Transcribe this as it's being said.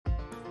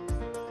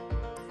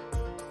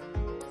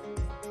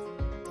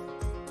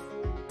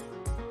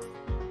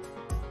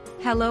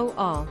Hello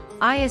all.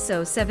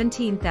 ISO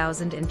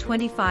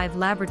 17025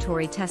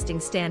 Laboratory Testing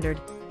Standard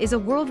is a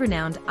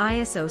world-renowned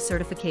ISO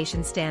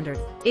certification standard.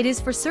 It is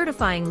for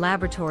certifying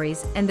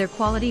laboratories and their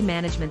quality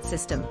management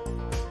system.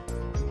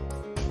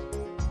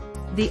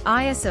 The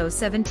ISO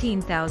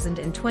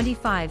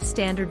 17025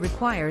 standard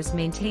requires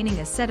maintaining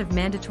a set of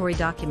mandatory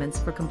documents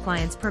for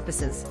compliance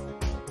purposes.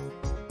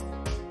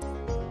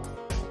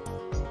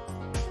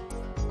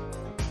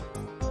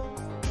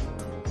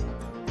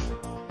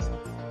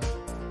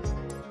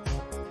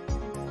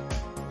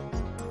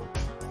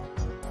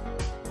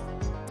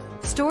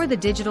 Store the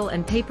digital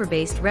and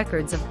paper-based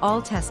records of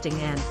all testing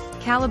and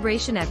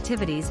calibration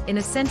activities in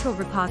a central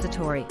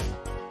repository.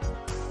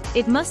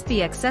 It must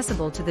be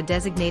accessible to the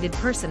designated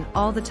person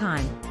all the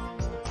time.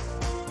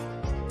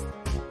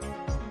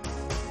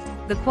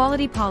 The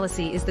quality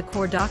policy is the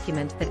core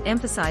document that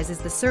emphasizes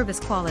the service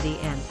quality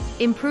and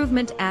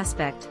improvement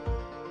aspect.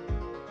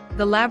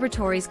 The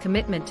laboratory's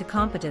commitment to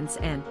competence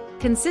and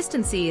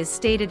consistency is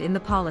stated in the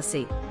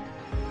policy.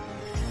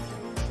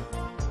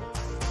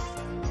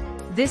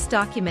 This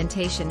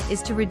documentation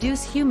is to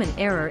reduce human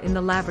error in the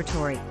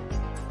laboratory,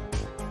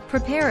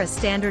 prepare a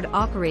standard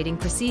operating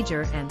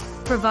procedure, and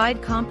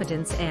provide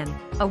competence and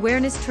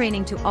awareness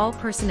training to all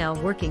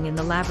personnel working in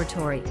the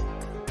laboratory.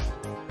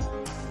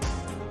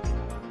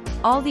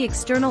 All the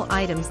external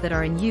items that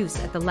are in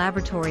use at the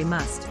laboratory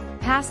must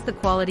pass the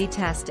quality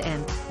test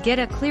and get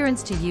a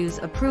clearance to use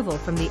approval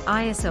from the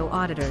ISO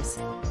auditors.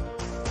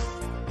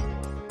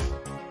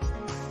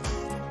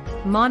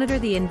 Monitor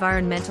the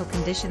environmental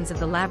conditions of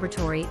the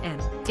laboratory and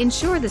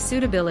ensure the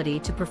suitability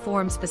to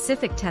perform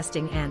specific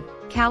testing and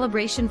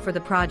calibration for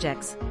the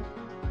projects.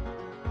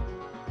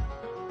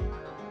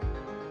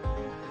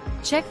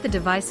 Check the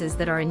devices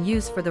that are in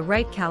use for the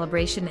right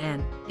calibration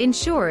and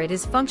ensure it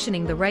is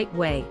functioning the right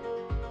way.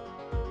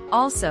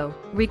 Also,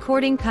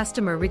 recording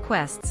customer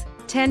requests,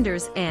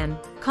 tenders, and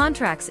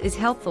contracts is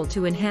helpful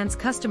to enhance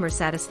customer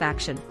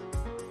satisfaction.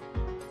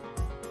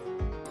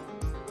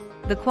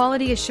 The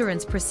quality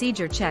assurance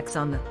procedure checks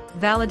on the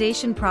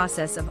validation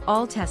process of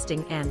all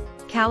testing and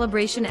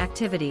calibration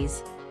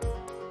activities.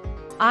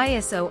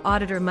 ISO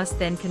auditor must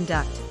then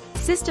conduct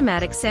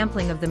systematic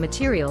sampling of the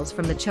materials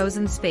from the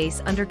chosen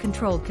space under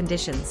controlled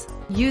conditions,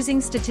 using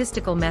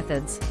statistical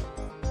methods.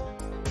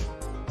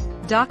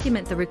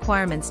 Document the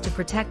requirements to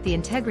protect the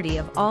integrity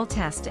of all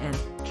test and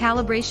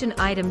calibration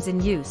items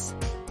in use.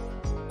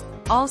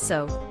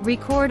 Also,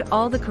 record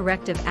all the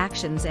corrective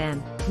actions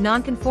and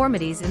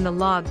nonconformities in the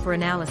log for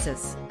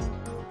analysis.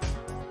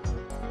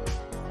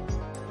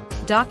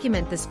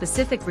 Document the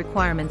specific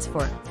requirements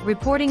for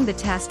reporting the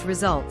test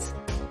results.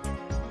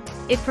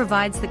 It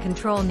provides the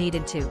control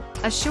needed to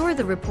assure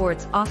the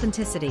report's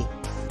authenticity.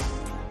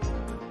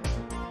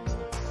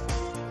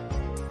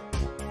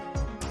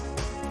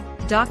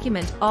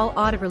 Document all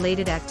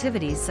audit-related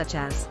activities such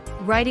as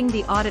writing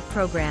the audit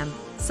program,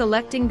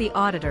 selecting the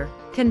auditor,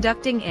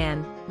 conducting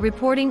and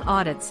reporting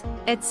audits,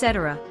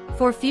 etc.,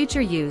 for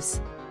future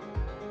use.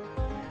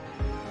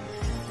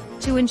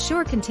 To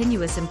ensure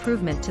continuous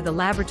improvement to the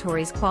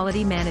laboratory's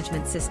quality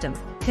management system,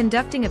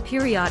 conducting a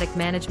periodic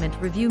management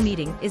review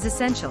meeting is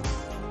essential.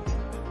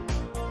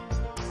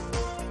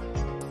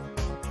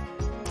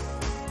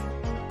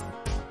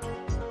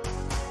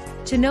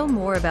 To know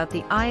more about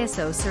the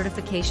ISO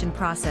certification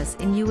process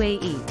in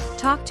UAE,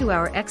 talk to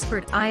our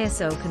expert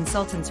ISO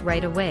consultants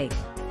right away.